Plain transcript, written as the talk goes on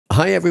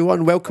Hi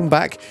everyone, welcome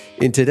back.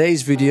 In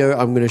today's video,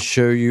 I'm going to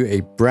show you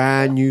a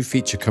brand new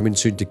feature coming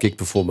soon to Gig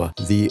Performer,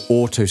 the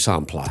Auto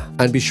Sampler.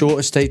 And be sure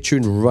to stay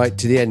tuned right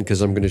to the end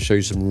because I'm going to show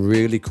you some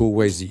really cool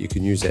ways that you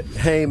can use it.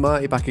 Hey,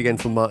 Marty back again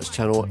from Marty's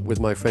channel with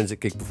my friends at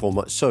Gig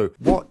Performer. So,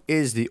 what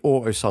is the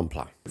Auto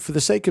Sampler? For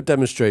the sake of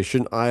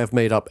demonstration, I have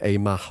made up a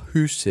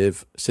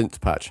massive synth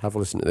patch. Have a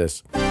listen to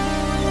this.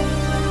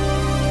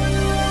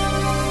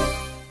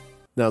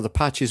 Now the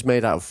patch is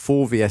made out of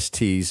 4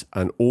 VSTs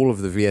and all of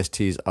the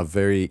VSTs are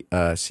very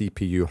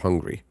CPU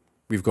hungry.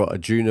 We've got a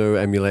Juno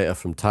emulator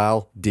from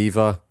Tal,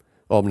 Diva,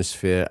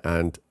 Omnisphere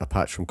and a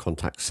patch from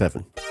Kontakt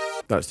 7.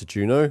 That's the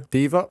Juno,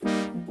 Diva,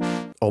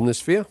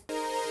 Omnisphere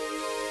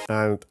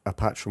and a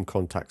patch from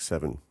Kontakt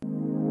 7.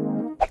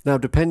 Now,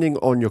 depending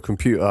on your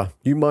computer,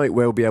 you might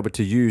well be able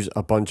to use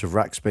a bunch of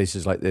rack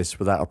spaces like this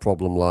without a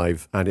problem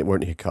live and it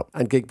won't hiccup.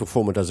 And Gig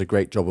Performer does a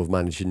great job of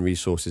managing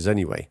resources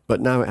anyway. But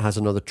now it has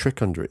another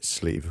trick under its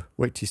sleeve.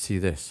 Wait till you see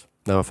this.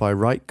 Now, if I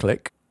right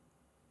click,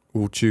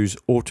 we'll choose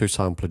Auto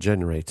Sampler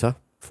Generator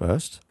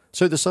first.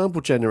 So the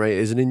sample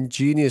generator is an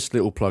ingenious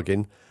little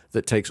plugin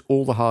that takes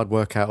all the hard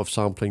work out of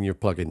sampling your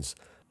plugins.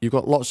 You've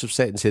got lots of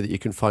settings here that you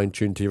can fine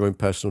tune to your own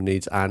personal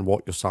needs and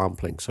what you're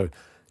sampling. So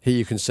here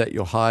you can set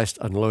your highest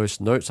and lowest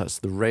notes. That's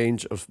the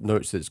range of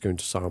notes that it's going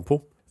to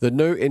sample. The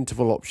note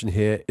interval option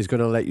here is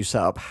going to let you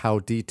set up how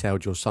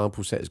detailed your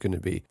sample set is going to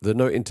be. The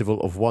note interval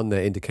of 1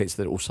 there indicates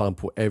that it will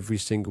sample every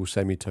single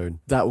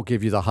semitone. That will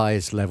give you the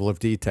highest level of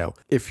detail.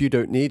 If you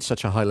don't need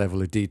such a high level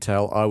of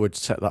detail, I would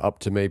set that up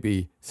to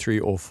maybe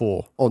 3 or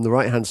 4. On the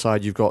right hand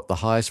side, you've got the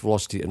highest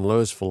velocity and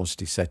lowest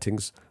velocity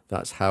settings.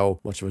 That's how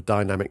much of a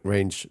dynamic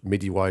range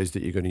MIDI-wise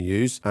that you're going to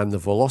use. And the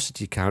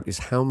velocity count is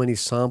how many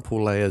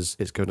sample layers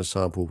it's going to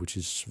sample, which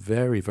is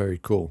very, very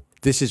cool.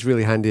 This is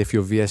really handy if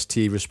your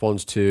VST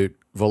responds to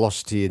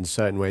velocity in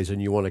certain ways and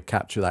you want to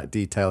capture that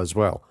detail as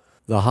well.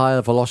 The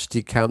higher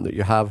velocity count that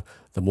you have,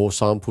 the more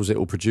samples it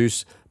will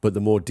produce, but the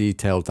more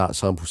detailed that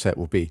sample set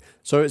will be.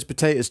 So it's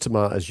potatoes,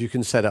 tomatoes. You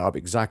can set it up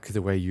exactly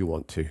the way you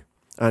want to.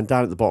 And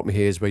down at the bottom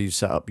here is where you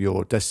set up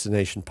your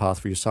destination path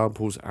for your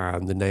samples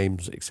and the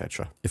names,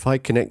 etc. If I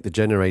connect the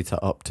generator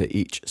up to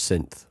each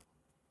synth.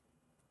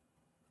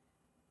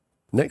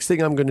 Next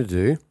thing I'm going to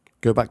do,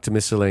 go back to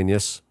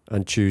miscellaneous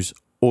and choose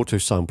Auto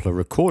Sampler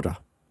Recorder.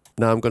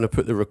 Now I'm going to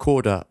put the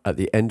recorder at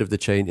the end of the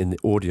chain in the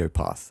audio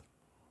path.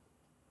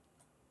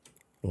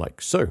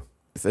 Like so.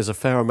 There's a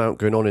fair amount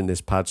going on in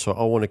this pad, so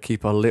I want to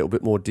keep a little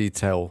bit more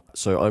detail.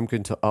 So I'm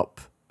going to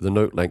up the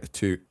note length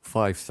to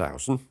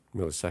 5,000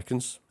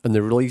 milliseconds. And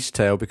the release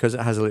tail, because it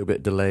has a little bit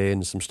of delay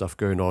and some stuff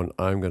going on,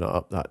 I'm going to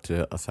up that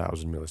to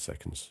 1,000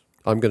 milliseconds.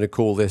 I'm going to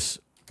call this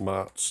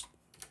Mart's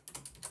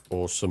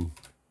Awesome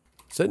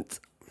Synth.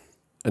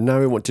 And now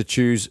we want to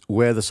choose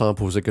where the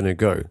samples are going to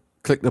go.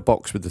 Click the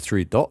box with the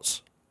 3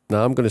 dots.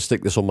 Now I'm going to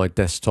stick this on my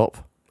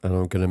desktop and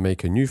I'm going to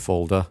make a new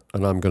folder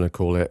and I'm going to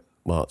call it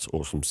Mart's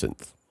Awesome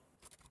Synth.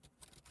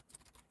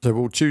 So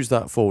we'll choose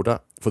that folder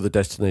for the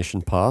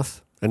destination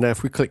path. And now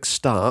if we click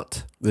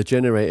start, the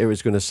generator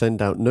is going to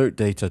send out note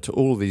data to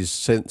all these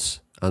synths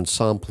and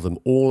sample them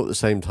all at the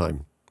same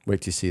time.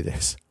 Wait till you see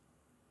this.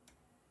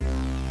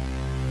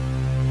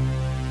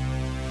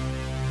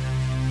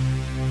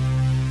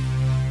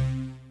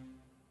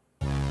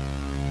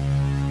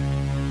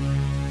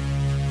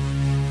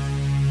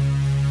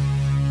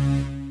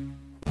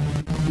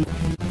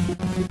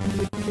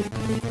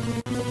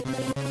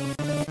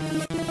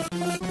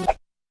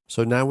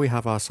 So now we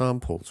have our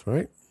samples,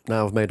 right?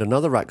 Now I've made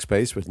another rack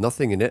space with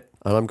nothing in it,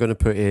 and I'm going to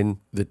put in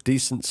the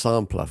Decent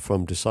Sampler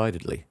from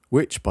Decidedly,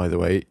 which, by the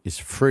way, is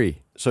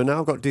free. So now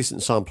I've got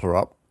Decent Sampler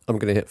up. I'm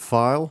going to hit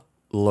File,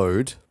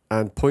 Load,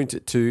 and point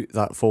it to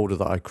that folder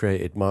that I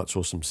created, Mart's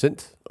Awesome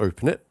Synth.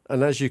 Open it.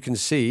 And as you can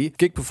see,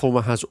 Gig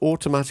Performer has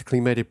automatically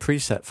made a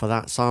preset for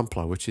that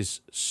sampler, which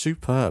is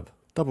superb.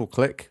 Double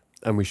click,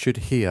 and we should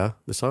hear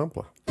the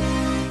sampler.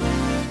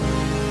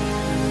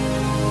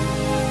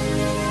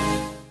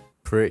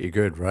 Pretty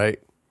good, right?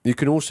 You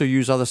can also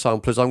use other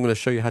samplers. I'm going to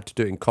show you how to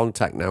do it in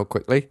Kontakt now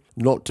quickly.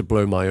 Not to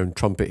blow my own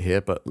trumpet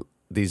here, but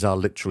these are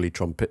literally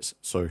trumpets.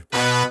 So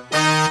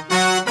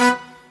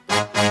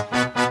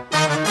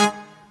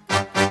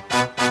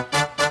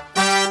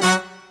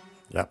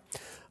yeah,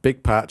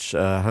 big patch.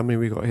 How many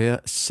we got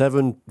here?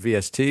 7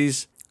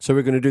 VSTs. So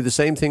we're going to do the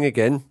same thing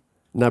again.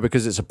 Now,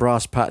 because it's a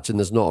brass patch and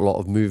there's not a lot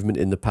of movement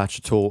in the patch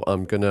at all,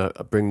 I'm going to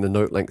bring the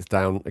note length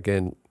down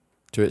again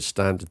to its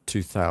standard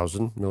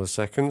 2,000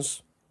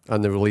 milliseconds.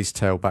 And the release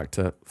tail back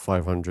to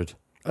 500.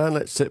 And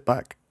let's sit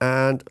back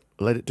and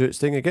let it do its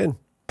thing again.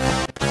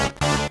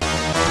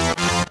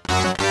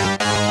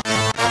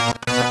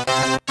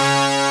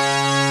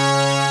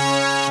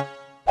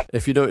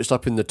 If you noticed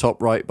up in the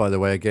top right, by the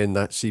way, again,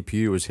 that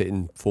CPU was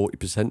hitting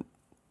 40%.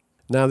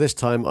 Now this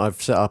time I've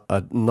set up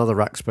another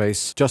rack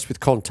space just with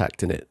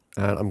Kontakt in it.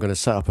 And I'm going to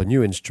set up a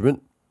new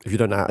instrument. If you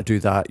don't know how to do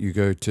that, you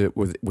go to,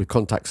 with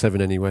Kontakt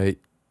 7 anyway,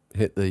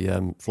 hit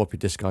the floppy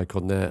disk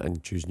icon there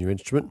and choose new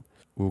instrument.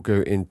 We'll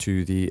go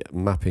into the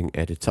mapping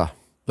editor.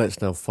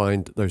 Let's now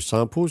find those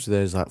samples.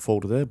 There's that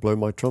folder there, Blow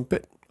My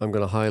Trumpet. I'm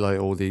going to highlight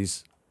all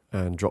these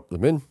and drop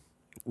them in.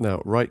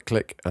 Now right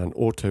click and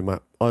auto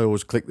map. I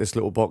always click this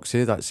little box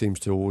here. That seems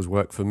to always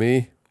work for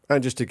me.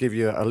 And just to give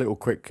you a little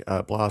quick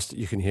blast,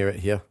 you can hear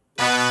it here.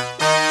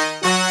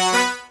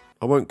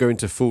 I won't go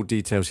into full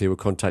details here with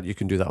Kontakt. You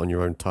can do that on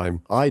your own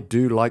time. I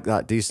do like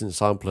that decent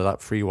sampler, that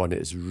free one.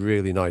 It's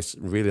really nice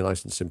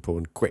and simple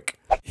and quick.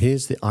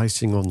 Here's the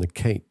icing on the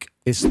cake.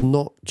 It's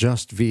not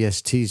just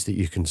VSTs that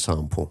you can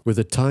sample. With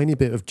a tiny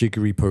bit of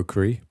jiggery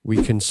pokery,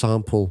 we can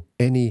sample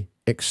any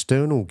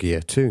external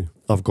gear too.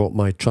 I've got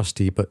my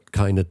trusty but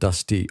kind of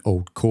dusty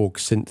old Korg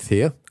synth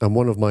here. And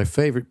one of my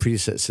favorite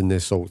presets in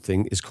this old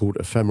thing is called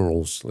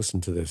Ephemerals.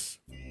 Listen to this.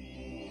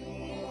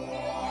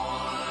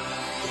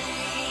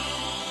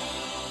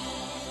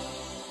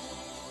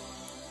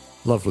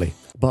 Lovely.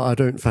 But I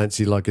don't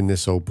fancy lugging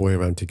this old boy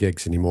around to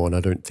gigs anymore, and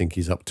I don't think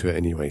he's up to it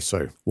anyway.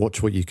 So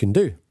watch what you can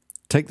do.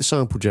 Take the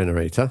sample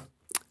generator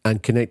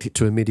and connect it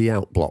to a MIDI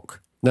out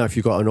block. Now, if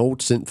you've got an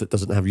old synth that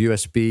doesn't have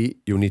USB,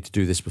 you'll need to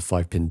do this with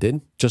 5-pinned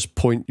in. Just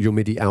point your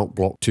MIDI out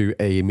block to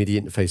a MIDI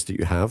interface that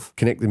you have.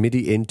 Connect the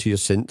MIDI into your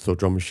synth or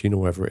drum machine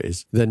or whatever it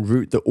is. Then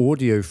route the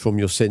audio from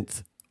your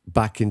synth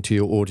back into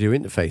your audio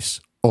interface.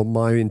 On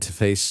my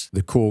interface,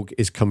 the Korg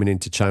is coming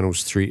into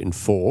channels 3 and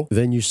 4.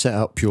 Then you set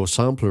up your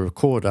sampler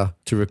recorder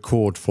to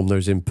record from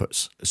those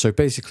inputs. So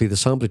basically the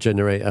sampler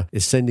generator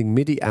is sending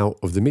MIDI out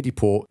of the MIDI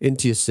port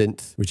into your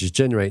synth, which is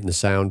generating the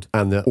sound,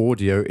 and the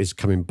audio is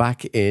coming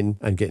back in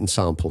and getting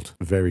sampled.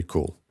 Very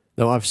cool.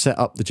 Now I've set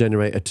up the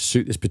generator to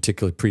suit this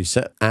particular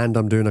preset, and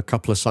I'm doing a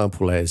couple of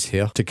sample layers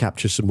here to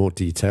capture some more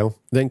detail.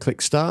 Then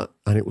click start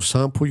and it will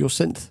sample your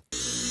synth.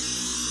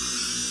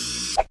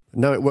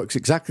 Now it works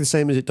exactly the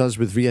same as it does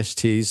with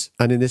VSTs,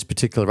 and in this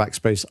particular rack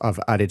space I've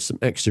added some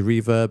extra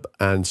reverb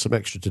and some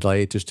extra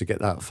delay just to get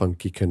that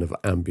funky kind of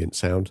ambient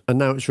sound, and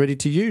now it's ready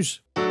to use.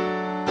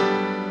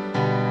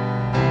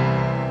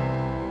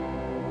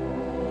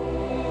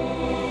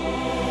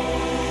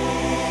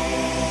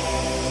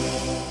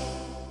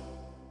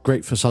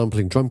 Great for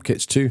sampling drum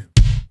kits too.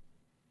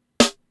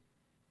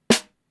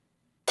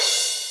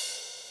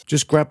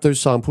 Just grab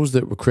those samples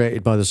that were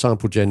created by the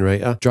sample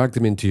generator, drag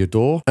them into your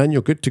DAW, and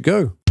you're good to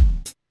go.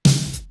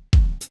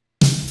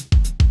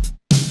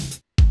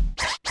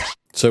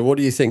 So what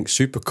do you think?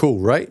 Super cool,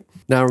 right?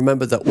 Now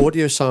remember that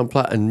Audio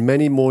Sampler and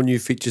many more new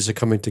features are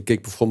coming to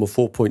Gig Performer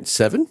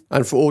 4.7.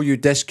 And for all you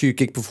Deskew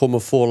Gig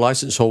Performer 4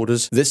 license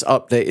holders, this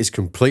update is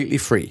completely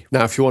free.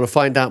 Now if you want to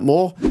find out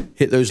more,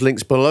 hit those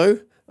links below,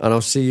 and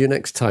I'll see you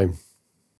next time.